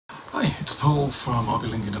Hi, it's Paul from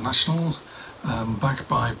HobbyLink International, back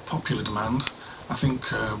by popular demand. I think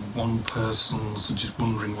one person's just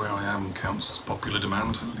wondering where I am counts as popular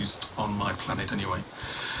demand, at least on my planet anyway.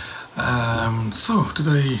 So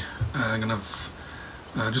today I'm going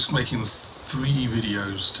to just making 3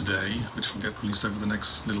 videos today, which will get released over the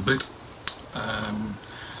next little bit.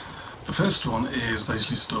 The first one is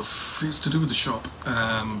basically stuff, it's to do with the shop.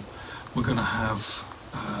 We're going to have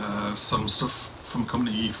some stuff from a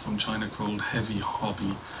company from China called Heavy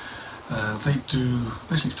Hobby. They do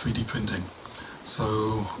basically 3D printing.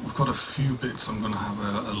 So we've got a few bits I'm going to have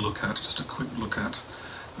a look at, just a quick look at,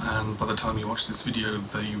 and by the time you watch this video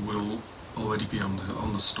they will already be on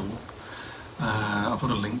the store. I'll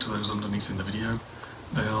put a link to those underneath in the video.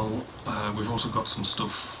 We've also got some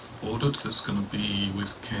stuff ordered that's going to be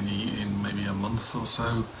with Kenny in maybe a month or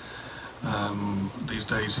so. These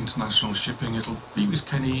days, international shipping, it'll be with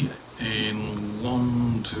Kenny in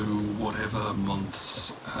 1 to whatever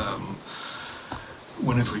months.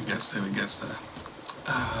 Whenever it gets there, it gets there.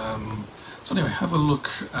 So anyway, have a look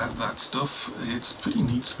at that stuff. It's pretty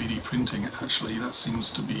neat 3D printing actually. That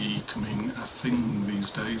seems to be becoming a thing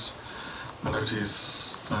these days. I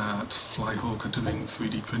notice that Flyhawk are doing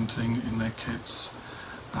 3D printing in their kits.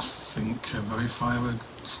 I think Verify are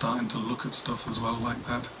starting to look at stuff as well like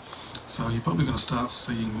that. So you're probably going to start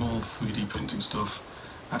seeing more 3D printing stuff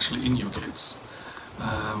actually in your kits.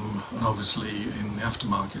 And obviously in the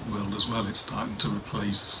aftermarket world as well, it's starting to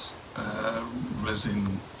replace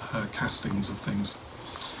resin castings of things.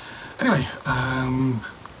 Anyway,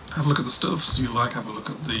 have a look at the stuff, so you like, have a look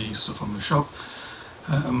at the stuff on the shop.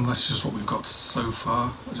 That's just what we've got so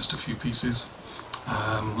far, just a few pieces.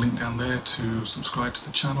 Link down there to subscribe to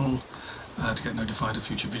the channel, to get notified of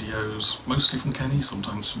future videos, mostly from Kenny,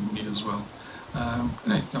 sometimes from me as well.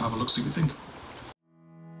 Anyway, now have a look, see what you think.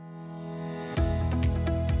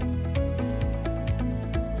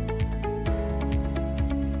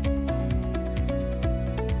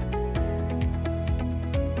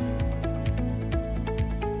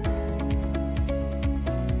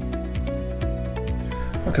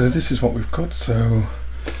 Okay, so this is what we've got, so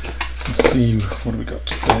let's see what we got.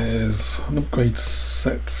 There's an upgrade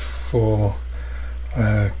set for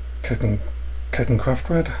Ketten Craft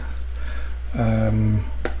Red,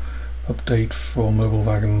 update for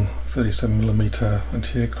Mobelwagon 37mm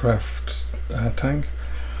anti-aircraft tank,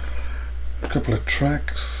 a couple of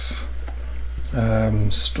tracks,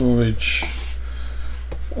 storage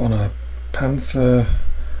on a Panzer,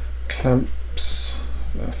 clamps,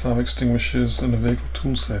 fire extinguishers and a vehicle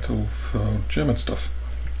tool set, all for German stuff.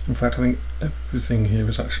 In fact, I think everything here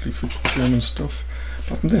is actually for German stuff,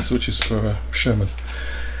 apart from this, which is for Sherman.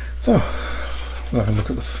 So, we'll have a look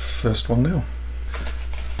at the first one now.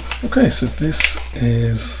 Okay, so this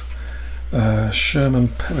is Sherman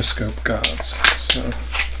Periscope guards. So,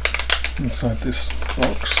 inside this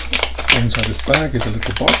box, inside this bag is a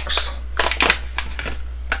little box.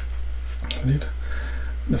 And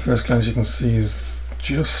at first glance you can see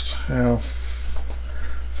just how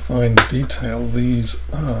fine detail these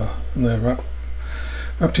are, and they're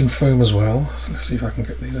wrapped in foam as well. So let's see if I can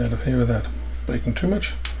get these out of here without breaking too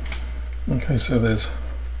much. Okay, so there's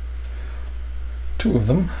 2 of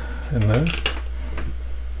them in there,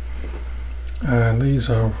 and these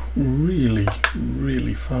are really,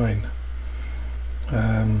 really fine.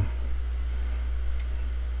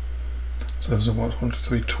 So there's 1, 2,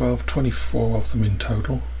 3, 12, 24 of them in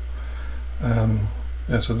total.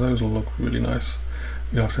 Yeah, so those will look really nice.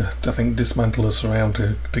 You'll have to, I think, dismantle the surround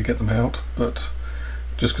to get them out, but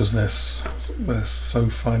just because they're so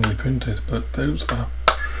finely printed, but those are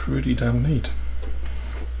pretty damn neat.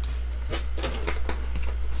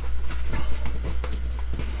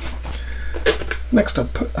 Next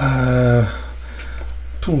up,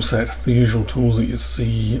 tool set, the usual tools that you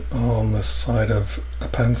see on the side of a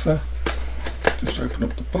Panzer. Just open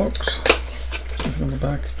up the box, anything on the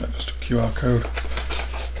back, just a QR code.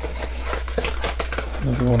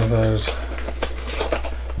 Another one of those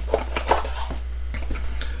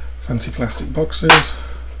fancy plastic boxes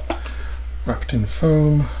wrapped in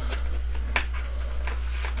foam.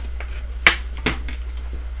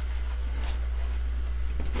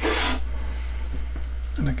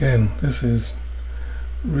 And again, this is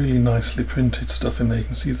really nicely printed stuff in there. You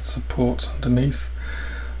can see the supports underneath.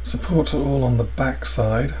 Supports are all on the back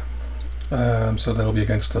side, so they'll be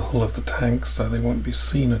against the hull of the tank, so they won't be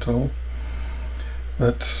seen at all.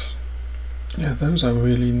 But yeah, those are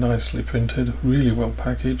really nicely printed, really well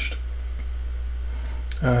packaged,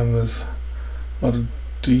 and there's a lot of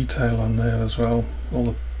detail on there as well.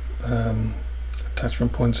 All the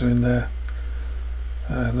attachment points are in there,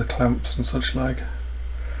 the clamps and such like.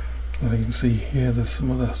 I think you can see here there's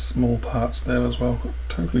some other small parts there as well. Not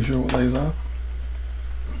totally sure what these are.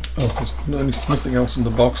 Oh, there's nothing else in the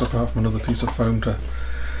box apart from another piece of foam to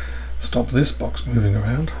stop this box moving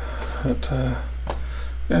around. But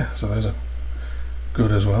yeah, so those are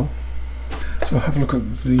good as well. So have a look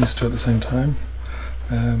at these two at the same time.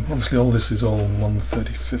 Obviously all this is all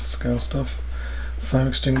 1/35th scale stuff. Fire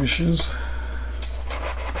extinguishers.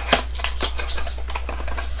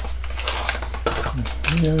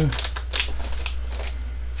 Here.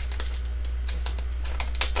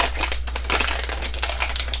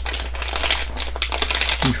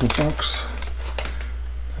 Usual box.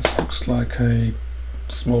 This looks like a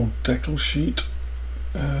small decal sheet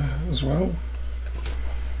as well.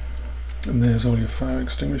 And there's all your fire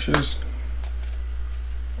extinguishers.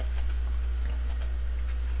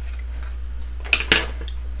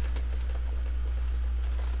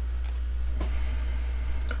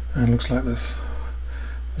 And it looks like there's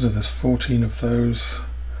 14 of those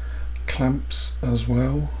clamps as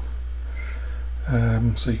well.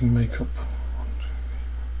 So you can make up,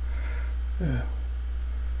 yeah.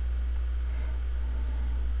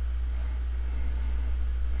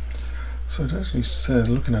 So it actually says,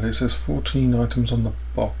 looking at it, it says 14 items on the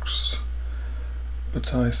box,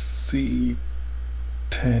 but I see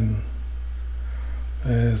 10.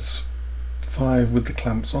 There's 5 with the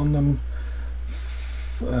clamps on them,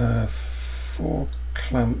 4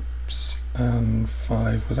 clamps and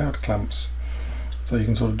 5 without clamps. So you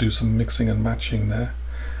can sort of do some mixing and matching there.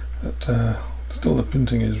 But still, the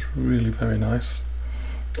printing is really very nice,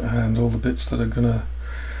 and all the bits that are gonna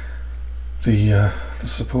the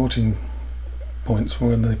supporting points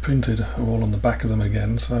when they printed are all on the back of them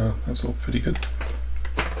again, so that's all pretty good.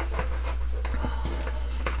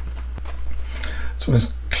 So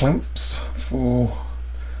there's clamps for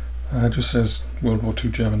just says World War II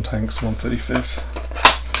German tanks 1/35th.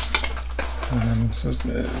 Says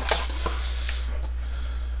there's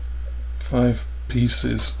 5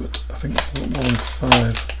 pieces, but I think it's a lot more than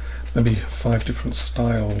 5. Maybe 5 different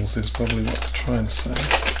styles is probably what they're trying to say.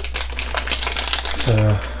 So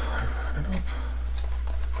open it up.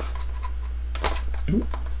 Ooh.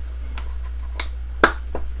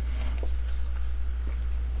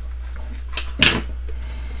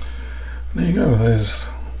 There you go, there's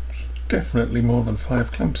definitely more than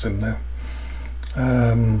 5 clamps in there.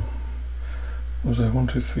 Was there 1,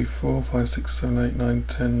 2, 3, 4, 5, 6, 7, 8, 9,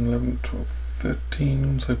 10, 11, 12,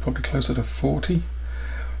 13, so probably closer to 40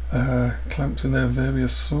 clamps in there,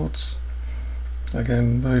 various sorts.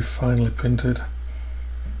 Again, very finely printed.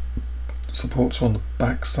 Supports are on the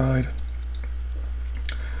back side.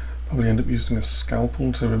 Probably end up using a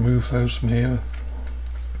scalpel to remove those from here,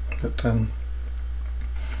 but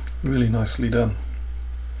really nicely done.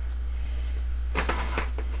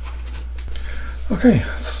 Okay,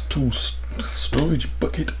 tool storage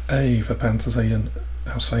bucket A for Panzers A and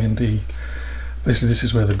House A and D. Basically, this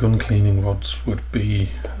is where the gun cleaning rods would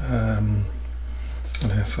be.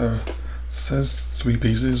 Yeah, so it says 3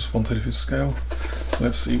 pieces, 1/35th scale. So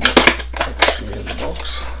let's see what's actually in the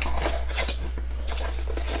box.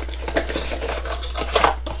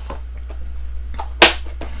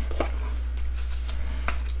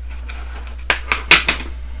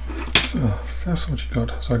 So that's what you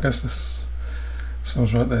got. So I guess this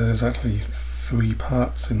sounds right there. There's actually 3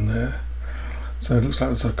 parts in there. So it looks like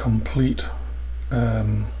there's a complete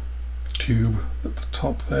tube at the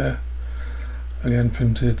top there. Again,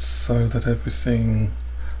 printed so that everything,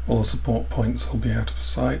 all the support points will be out of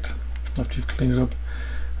sight after you've cleaned it up.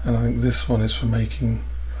 And I think this one is for making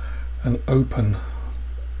an open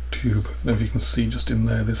tube. Now, if you can see just in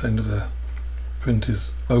there, this end of the print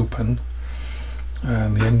is open,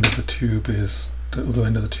 and the end of the tube is, the other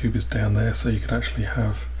end of the tube is down there, so you could actually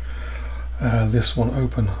have this one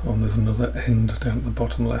open, and there's another end down at the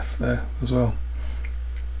bottom left there as well.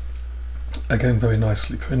 Again, very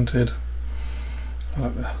nicely printed. I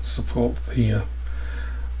like to support the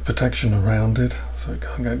protection around it so it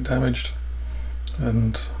can't get damaged,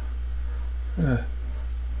 and yeah,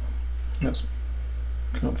 that's,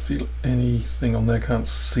 can't feel anything on there, can't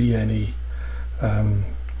see any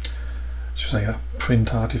should say a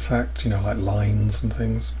print artifact, you know, like lines and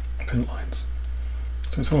things, print lines.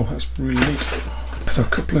 So it's all, that's really neat. So a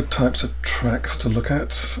couple of types of tracks to look at.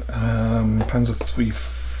 Panzer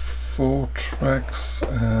 3-4 tracks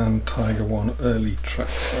and Tiger 1 early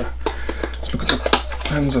tracks. So let's look at the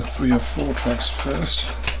Panzer 3 or 4 tracks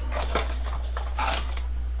first.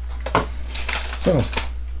 So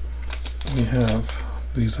we have,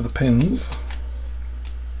 these are the pins.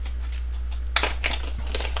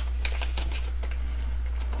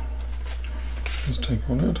 Let's take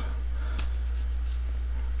one out.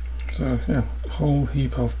 So So yeah, a whole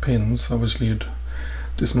heap of pins. Obviously you'd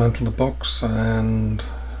dismantle the box and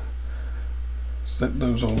set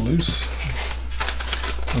those all loose,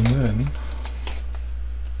 and then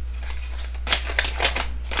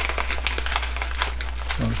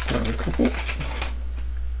I'll just grab a couple,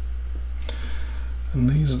 and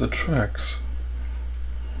these are the tracks,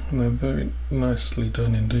 and they're very nicely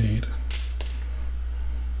done indeed.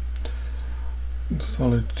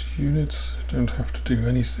 Solid units, you don't have to do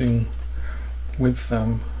anything with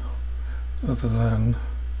them other than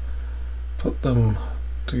put them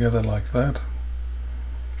together like that,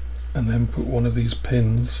 and then put one of these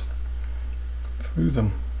pins through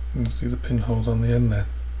them. You can see the pinholes on the end there,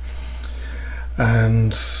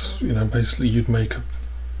 and you know, basically you'd make a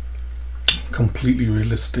completely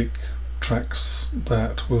realistic tracks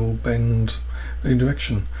that will bend any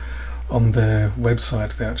direction. On their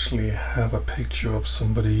website they actually have a picture of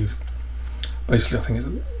somebody, basically I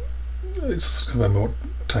think it's I don't remember what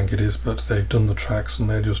tank it is, but they've done the tracks and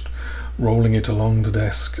they're just rolling it along the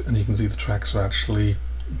desk, and you can see the tracks are actually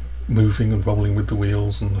moving and rolling with the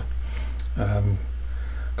wheels and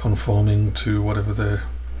conforming to whatever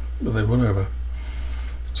they run over.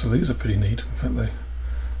 So these are pretty neat. In fact, they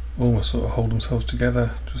almost sort of hold themselves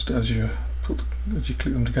together just as you click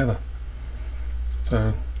them together.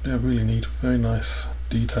 So yeah, really neat, very nice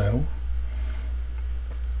detail.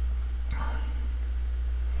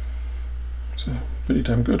 So pretty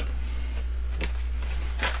damn good.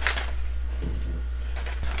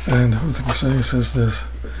 And what I can say, it says there's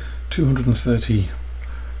 230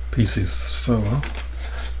 pieces, so I'm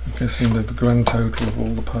guessing that the grand total of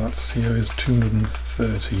all the parts here is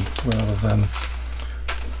 230, rather than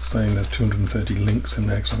saying there's 230 links in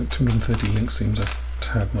there, because I think 230 links seems a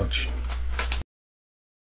tad much.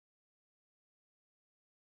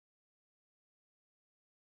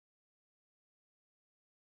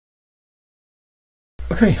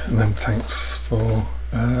 Okay, and then thanks for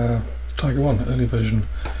Tiger 1 early version,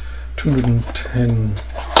 210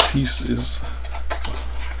 pieces.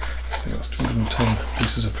 I think that's 210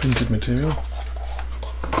 pieces of printed material.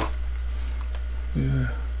 Yeah,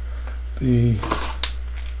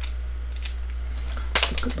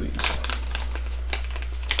 look at these.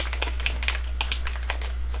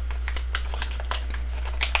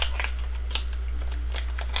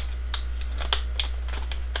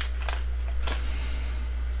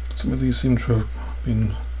 Some of these seem to have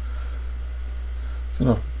been, they're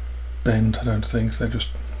not bent, I don't think, they're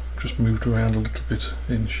just moved around a little bit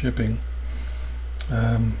in shipping.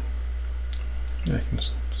 Yeah, you can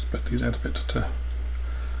spread these out a bit to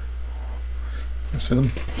mess with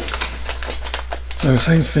them. So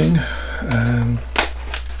same thing,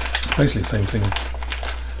 basically same thing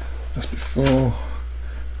as before. A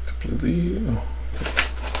couple of these,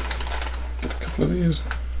 get a couple of these.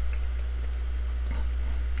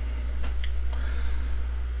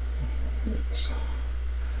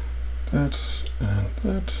 That and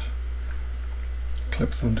that,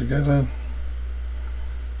 clip them together,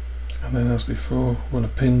 and then as before run a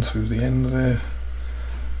pin through the end there,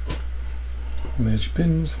 and there's your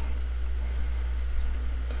pins.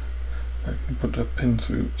 I can put a pin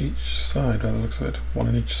through each side by the looks of it, one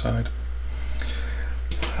on each side,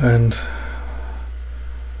 and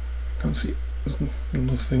I can't see, there's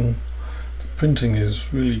nothing, the printing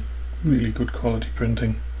is really good quality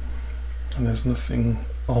printing, and there's nothing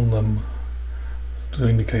on them to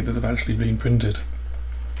indicate that they've actually been printed,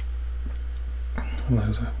 and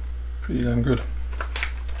those are pretty damn good.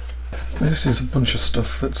 This is a bunch of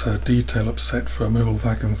stuff that's a detail upset for a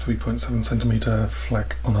Mobelwagon 3.7cm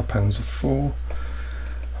flak on a Panzer 4.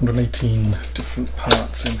 118 different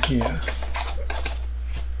parts in here.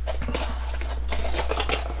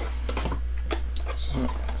 So,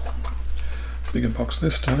 bigger box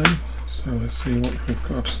this time, so let's see what we've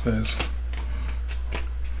got. There's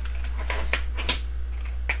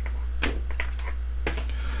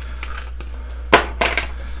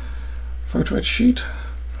photo etch sheet,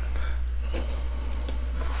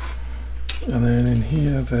 and then in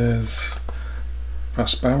here there's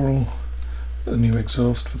brass barrel, a new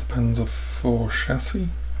exhaust for the Panzer 4 chassis.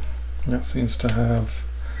 And that seems to have,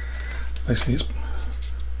 basically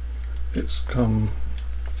it's come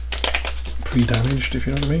pre-damaged, if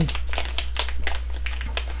you know what I mean.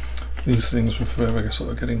 These things were forever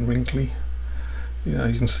sort of getting wrinkly. Yeah,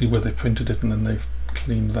 you can see where they printed it and then they've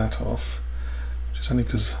cleaned that off. It's only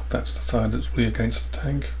because that's the side that's really against the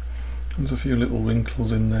tank. There's a few little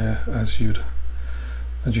wrinkles in there, as you'd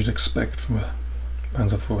expect from a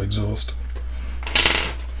Panzer IV exhaust.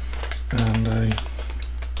 And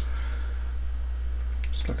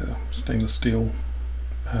it's like a stainless steel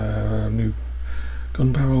new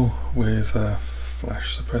gun barrel with a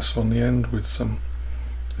flash suppressor on the end with some,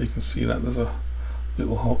 you can see that there's a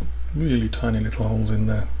little hole, really tiny little holes in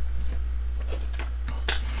there.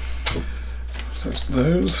 So that's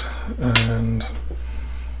those, and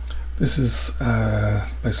this is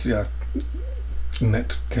basically a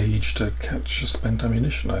net gauge to catch spent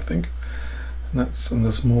ammunition, I think. And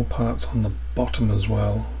there's more parts on the bottom as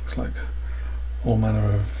well. It's like all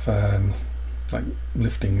manner of like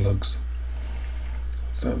lifting lugs.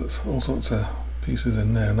 So there's all sorts of pieces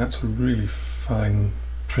in there, and that's a really fine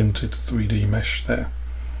printed 3D mesh there.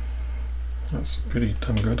 That's pretty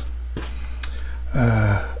damn good.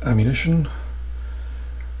 Ammunition.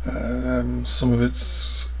 Some of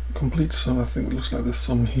it's complete, some I think it looks like there's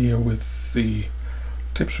some here with the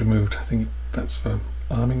tips removed. I think that's for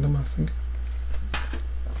arming them, I think.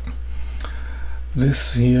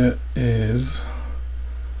 This here is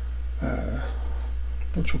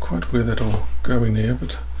not sure quite where that'll go in here,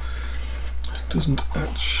 but it doesn't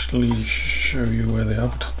actually show you where they are,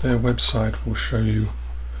 but their website will show you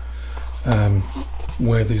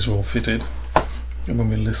where these are all fitted. And when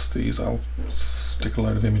we list these, I'll stick a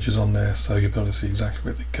load of images on there so you'll be able to see exactly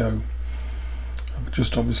where they go.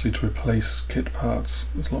 Just obviously to replace kit parts,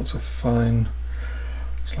 there's lots of fine,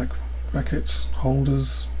 it's like brackets,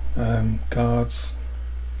 holders, guards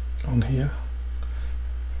on here.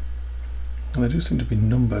 And they do seem to be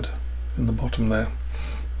numbered in the bottom there.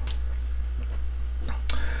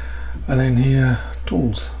 And then here,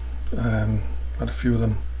 tools, had a few of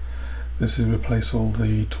them. This is replace all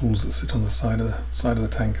the tools that sit on the side of the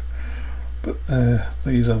tank. But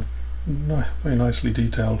these are very nicely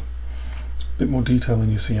detailed, a bit more detail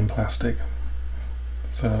than you see in plastic.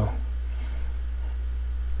 So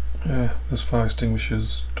there's fire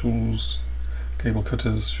extinguishers, tools, cable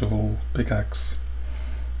cutters, shovel, pickaxe.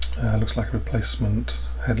 Looks like a replacement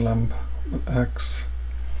headlamp axe.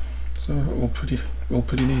 So all pretty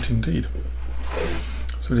neat indeed.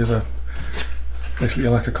 So it is basically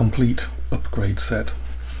like a complete upgrade set,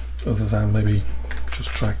 other than maybe just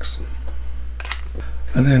tracks.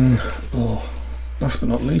 And then, last but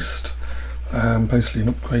not least, basically an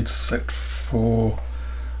upgrade set for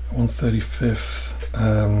 1/35th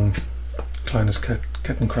Kleiner's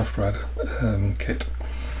Kettenkraftrad kit.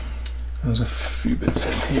 There's a few bits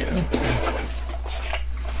in here.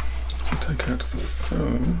 So take out the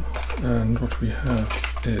phone, and what we have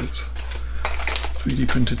is 3D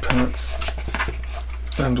printed parts,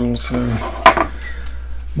 and also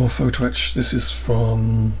more photo etch. This is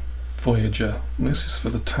from Voyager, and this is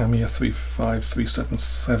for the Tamiya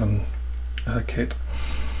 35377 kit.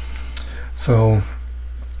 So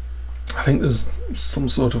I think there's some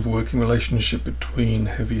sort of working relationship between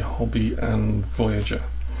Heavy Hobby and Voyager.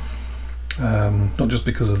 Not just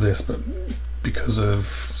because of this, but because of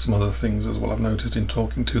some other things as well I've noticed in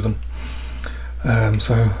talking to them.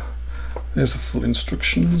 So there's the full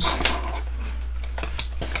instructions,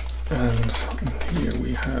 and here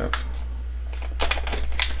we have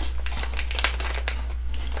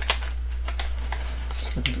so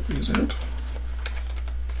I can get these out.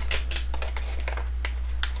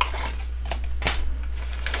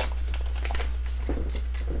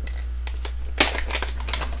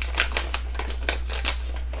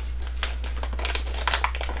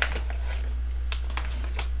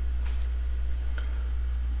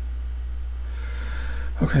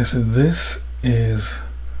 Okay, so this is,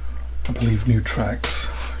 I believe, new tracks.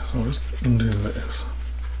 So I'll just undo this.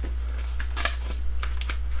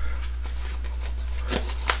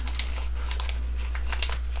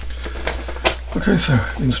 Okay, so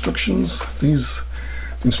the instructions. The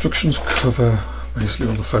instructions cover basically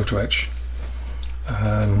all the photo etch.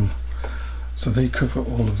 So they cover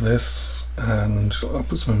all of this, and I'll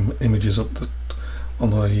put some images up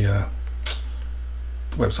on the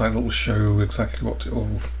website that will show exactly what it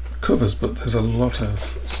all covers, but there's a lot of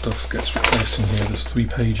stuff gets replaced in here. There's 3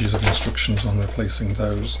 pages of instructions on replacing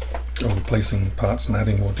those, or replacing parts and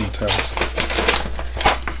adding more details.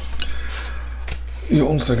 You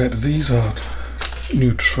also get, these are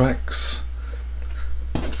new tracks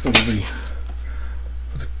for the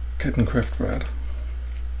Kettenkraftrad.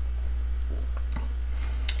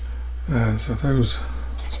 So those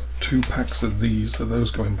 2 packs of these, so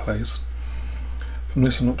those go in place. From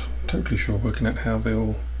this I'm not totally sure, working out how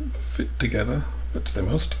they'll fit together, but they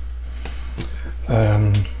must.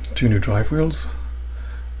 2 new drive wheels.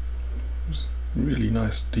 Really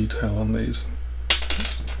nice detail on these.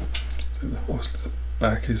 So obviously the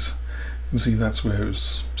back is, you can see that's where it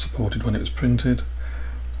was supported when it was printed,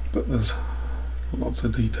 but there's lots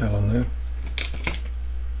of detail on there.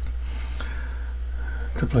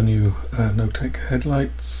 A couple of new no-tech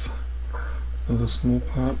headlights, other small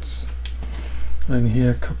parts, and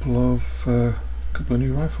here a couple of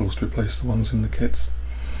new rifles to replace the ones in the kits,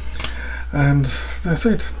 and that's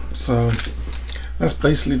it. So that's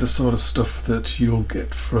basically the sort of stuff that you'll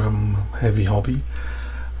get from Heavy Hobby.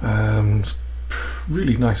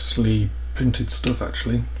 Really nicely printed stuff,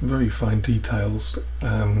 actually, very fine details.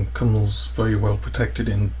 Comes very well protected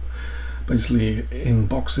in basically in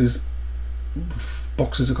boxes.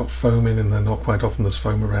 Boxes have got foam in, and they're not quite often there's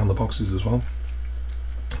foam around the boxes as well.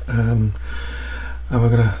 And we're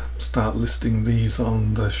going to start listing these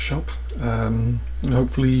on the shop, and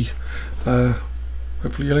hopefully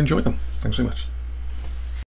you'll enjoy them. Thanks very much.